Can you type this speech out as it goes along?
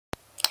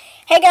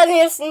Hey guys,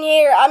 Anderson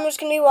here. I'm just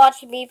gonna be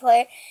watching me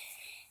play,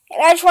 and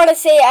I just want to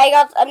say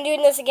I'm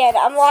doing this again.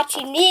 I'm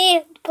watching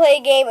me play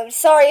a game. I'm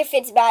sorry if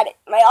it's bad.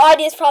 My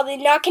audio is probably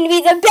not gonna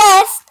be the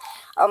best.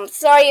 I'm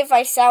sorry if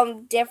I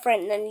sound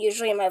different than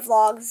usually in my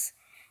vlogs.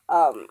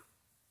 The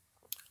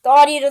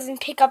audio doesn't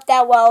pick up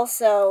that well,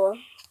 so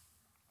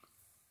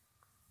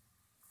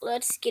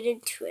let's get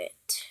into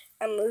it.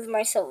 I'm moving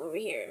myself over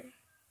here.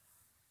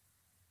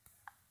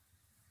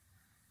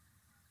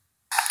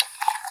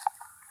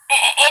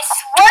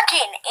 It's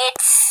working.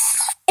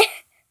 It's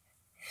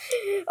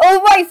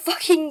oh my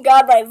fucking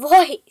god, my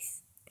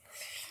voice.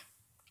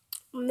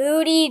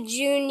 Moody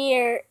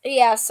Jr.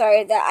 Yeah,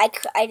 sorry that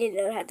I didn't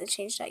know how to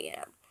change that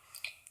yet.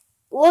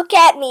 Look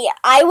at me.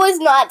 I was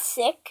not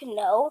sick.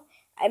 No,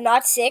 I'm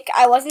not sick.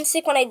 I wasn't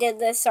sick when I did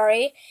this.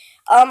 Sorry.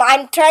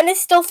 I'm trying to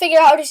still figure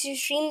out how to do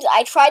streams.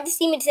 I tried to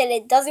Steam and said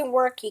it doesn't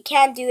work. You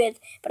can't do it,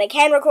 but I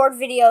can record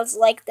videos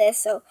like this,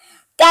 so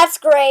that's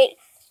great.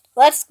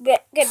 Let's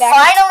get back.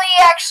 Finally,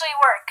 actually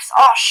works.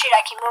 Oh shit!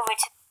 I can move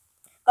it.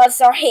 Oh,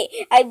 sorry.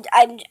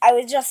 I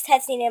was just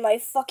testing and my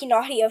fucking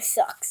audio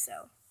sucks.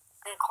 So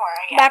In the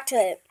corner, yeah. back to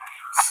it.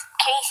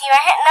 Can you see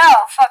my head?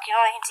 No, fuck. You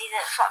only can see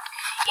this. Fuck.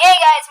 Yeah,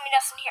 guys, me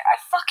Dustin here. I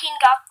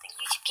fucking got the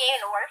YouTube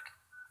game to work.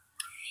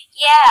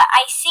 Yeah,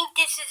 I think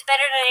this is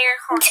better than air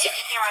record. You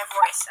can hear my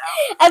voice. So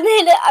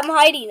I'm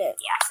hiding it.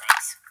 yeah,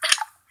 thanks.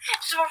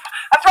 So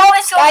I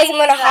probably still Guys, I'm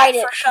gonna hide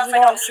it because you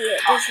don't see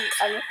it.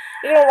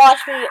 You're gonna watch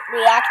me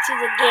react to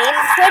the game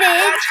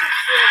footage,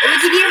 and you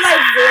can hear my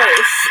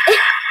voice.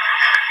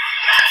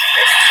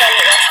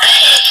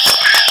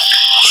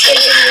 I'm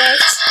gonna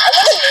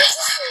lose this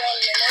for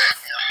 1 minute.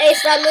 Hey,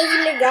 stop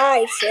moving the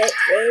guy, shit,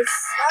 please.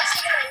 I'm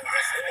actually gonna move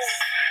this in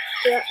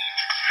there. Yeah.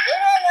 Where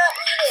do I not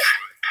need it?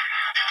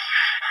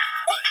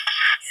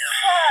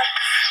 Fuck.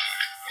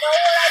 Know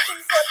where I can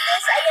put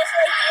this? I guess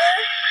right here.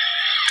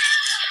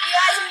 You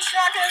guys, I'm just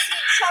not gonna see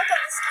a chunk of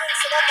the screen,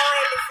 so don't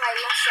mind if I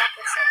mess up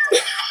or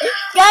something.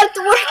 Got it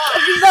to work,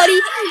 everybody.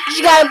 You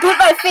just gotta put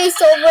my face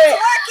over it. It's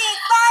working,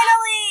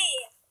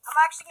 finally! I'm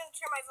actually gonna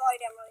turn my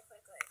volume down really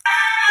quickly.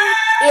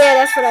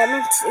 Yeah, that's what I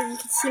meant. You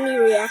can see me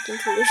reacting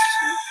to this.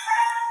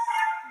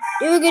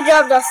 Do a good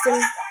job, Dustin.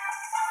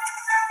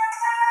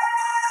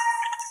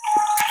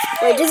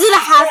 Wait, does it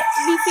have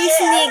to be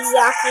facing the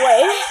exact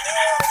way?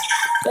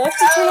 Do I have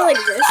to turn it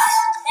like this?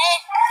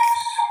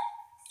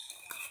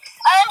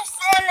 I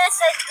understand this.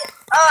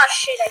 Oh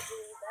shit, I do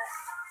need that.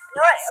 You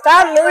know what?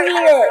 Stop moving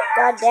it.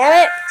 God damn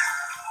it.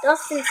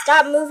 Dustin,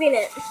 stop moving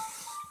it. I'm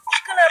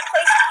just gonna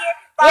place it here.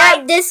 Yeah,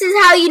 this is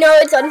how you know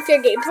it's unfair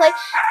gameplay.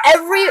 It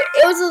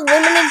was a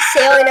limited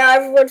sale and now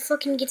everyone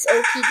fucking gets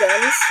OP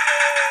guns.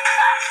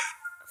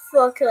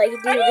 Fuck, like,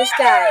 dude, this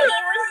guy.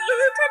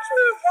 You touched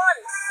me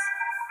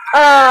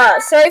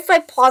once. Sorry if I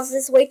pause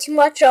this way too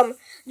much.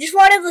 Just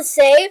wanted to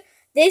say,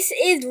 this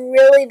is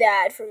really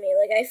bad for me.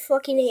 Like, I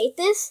fucking hate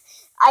this.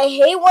 I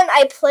hate when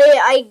I play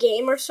a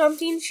game or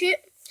something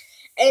shit,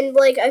 and,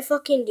 like, I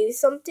fucking do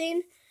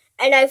something,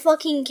 and I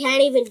fucking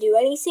can't even do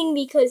anything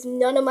because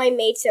none of my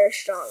mates are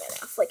strong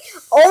enough. Like,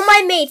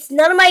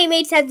 none of my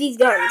mates have these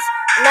guns,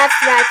 and that's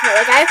the bad part.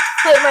 Like, I have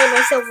to fight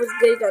myself with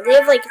good guns. They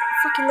have, like,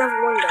 fucking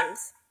level 1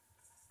 guns.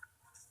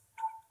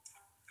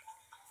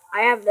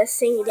 I have this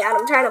thing down.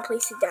 I'm trying to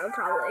place it down,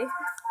 probably.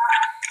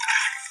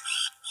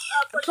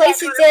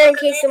 Place it there in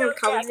case someone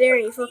comes there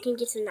and he fucking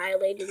gets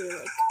annihilated and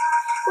like,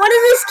 what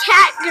is this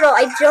cat girl?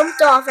 I jumped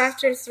off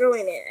after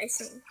throwing it, I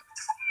think.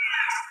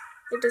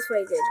 I think that's what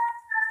I did.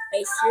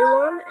 I threw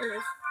one and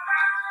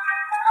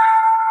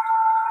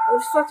I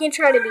was fucking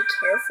trying to be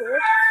careful.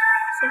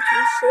 Some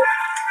shit.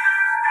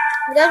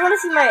 If you guys want to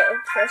see my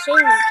impression,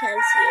 you can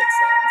see it,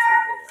 so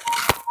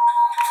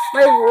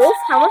my wolf,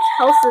 how much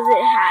health does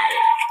it have?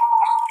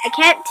 I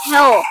can't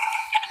tell.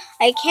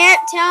 I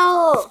can't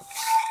tell.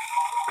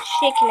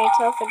 Shit, can I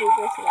tell if I do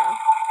this now?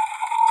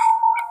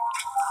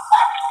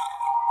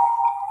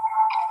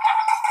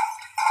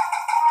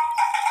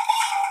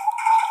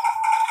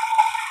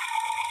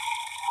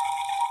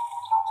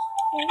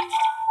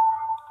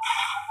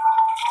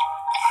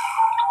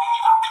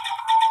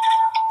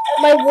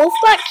 My wolf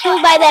got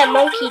killed by that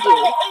monkey,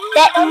 dude.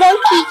 That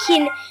monkey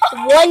can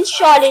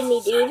one-shotted me,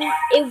 dude.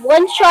 It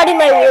one-shotted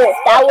my wolf.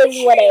 That was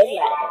what I was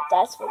mad about.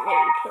 That's what made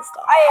me pissed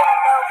off. I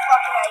have no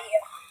fucking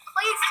idea.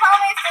 Please tell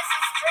me if this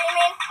is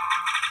streaming.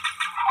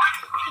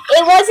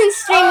 It wasn't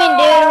streaming,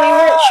 dude. We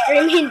weren't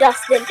streaming,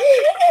 Dustin.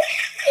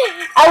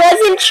 I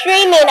wasn't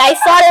streaming. I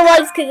thought it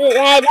was because it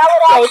had,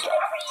 like,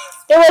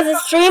 there was a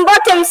stream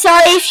button. I'm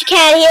sorry if you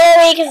can't hear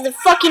me because the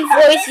fucking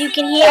voice you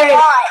can hear.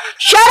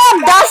 Shut up,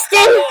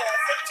 Dustin!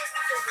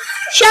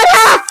 Shut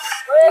up!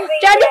 I'm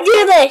trying to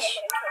do this.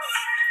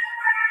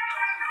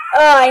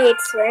 Oh, I hate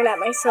swearing at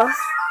myself.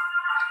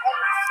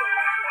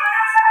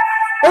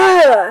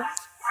 Ugh.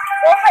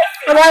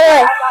 And by the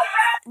way,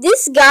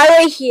 this guy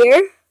right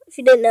here, if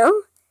you didn't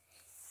know,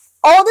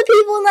 all the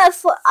people in that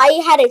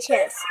I had a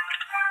chance.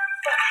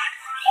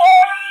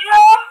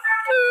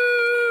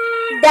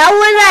 That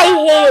one I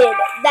hated.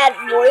 That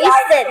voice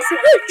that's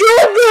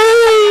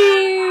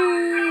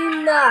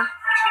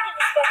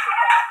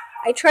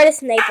I try to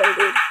snipe them,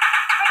 dude.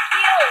 Frick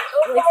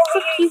you. Like,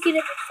 fuck you, get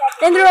it.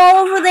 Then they're all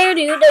over there,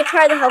 dude. I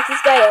try to help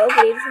this guy out,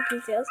 but he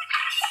fucking fails.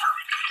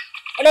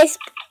 And I...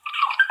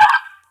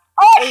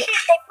 Oh, shit,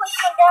 they pushed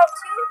one down,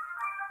 too?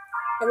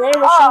 And then a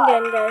machine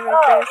gun guy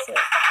right there, so...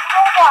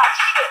 Robot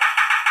shit.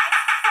 This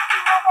is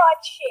fucking robot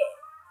shit.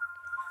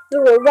 The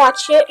robot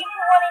shit? You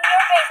put one in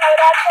your base, how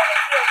would that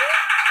fucking feel, dude?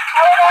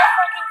 How would that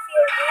fucking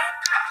feel, dude?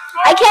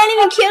 I can't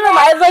even kill him.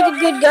 I have, like, a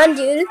good gun,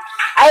 dude.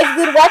 I have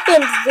good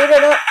weapons, dude. I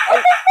don't...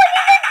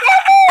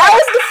 That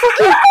was the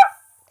fucking...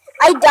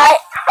 I died...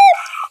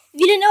 If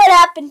you didn't know what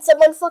happened,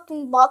 someone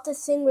fucking bought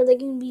this thing where they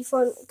can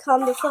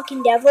become the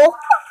fucking devil.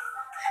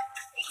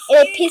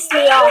 And it pissed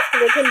me off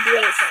because I couldn't do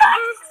anything.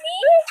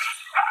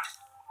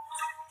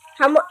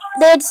 How much?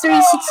 They had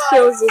 36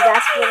 kills, dude.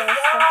 That's what I was.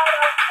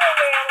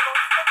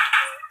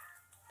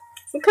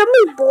 Look how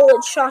many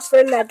bullet shots were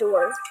in that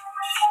door.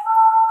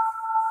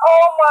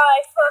 Oh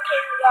my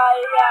fucking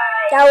god,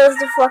 guys. That was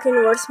the fucking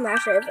worst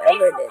match I've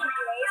ever did.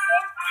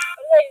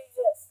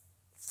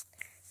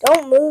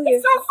 Don't move your...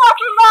 It's so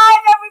fucking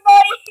live,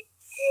 everybody!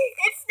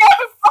 It's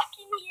never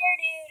fucking here,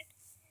 dude.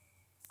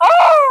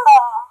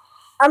 Oh!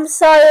 I'm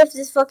sorry if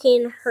this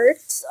fucking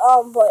hurts,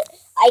 but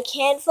I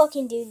can't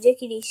fucking do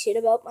dickety shit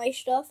about my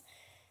stuff.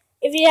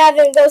 If you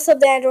haven't, go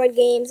sub the Android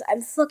games. I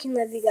fucking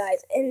love you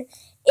guys. And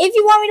if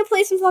you want me to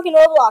play some fucking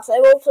Roblox, I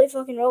will play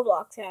fucking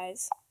Roblox,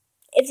 guys.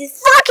 It's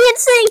this fucking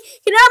thing!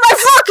 Get out of my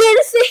fucking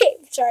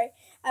thing! Sorry,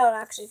 I don't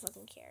actually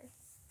fucking care.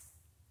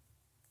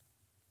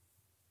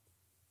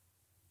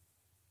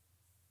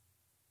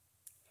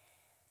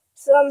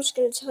 So I'm just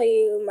going to tell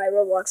you my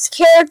Roblox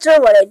character,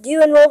 what I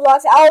do in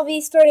Roblox. I'll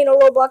be starting a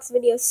Roblox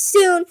video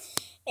soon.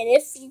 And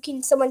if you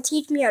can, someone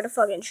teach me how to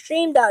fucking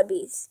stream, that would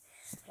be...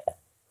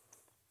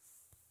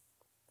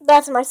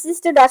 That's my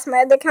sister, that's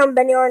my other account,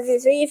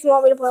 BennyOrange3. If you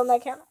want me to play on my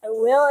account, I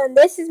will. And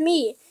this is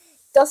me,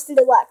 Dustin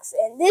Deluxe.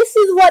 And this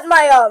is what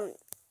my,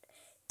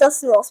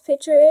 Dustin Ross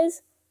picture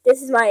is.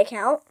 This is my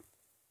account.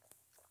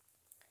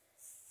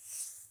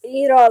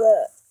 These are all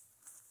the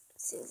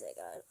things I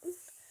got.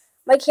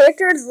 My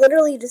character is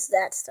literally just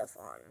that stuff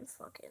on.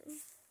 Fucking.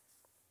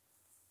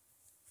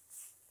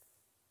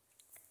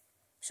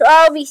 So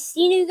I'll be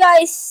seeing you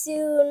guys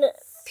soon.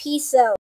 Peace out.